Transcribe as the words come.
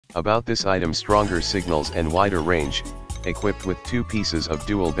About this item: stronger signals and wider range. Equipped with two pieces of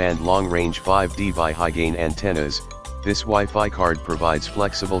dual-band long-range 5 dB high-gain antennas, this Wi-Fi card provides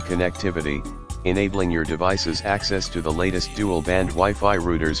flexible connectivity, enabling your devices access to the latest dual-band Wi-Fi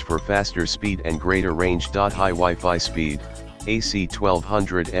routers for faster speed and greater range. High Wi-Fi speed, AC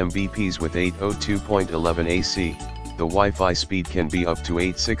 1200 Mbps with 802.11 AC. The Wi-Fi speed can be up to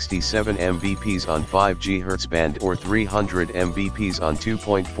 867 Mbps on 5 GHz band or 300 Mbps on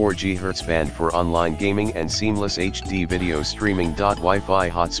 2.4 GHz band for online gaming and seamless HD video streaming. Wi-Fi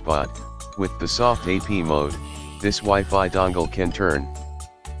hotspot, with the soft AP mode, this Wi-Fi dongle can turn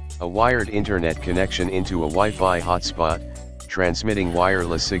a wired internet connection into a Wi-Fi hotspot, transmitting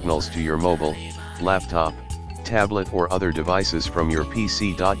wireless signals to your mobile, laptop, tablet or other devices from your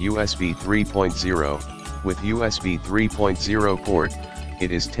PC. USB 3.0. With USB 3.0 port,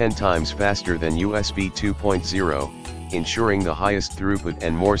 it is 10 times faster than USB 2.0, ensuring the highest throughput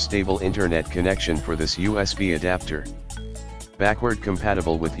and more stable internet connection for this USB adapter. Backward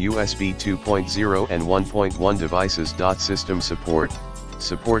compatible with USB 2.0 and 1.1 devices. System support.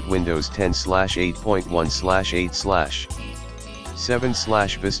 Support Windows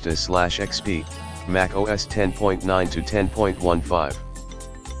 10/8.1/8/7/Vista/XP, Mac OS 10.9 to 10.15.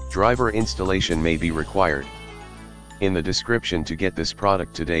 Driver installation may be required. In the description to get this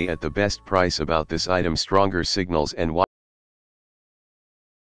product today at the best price. About this item: stronger signals and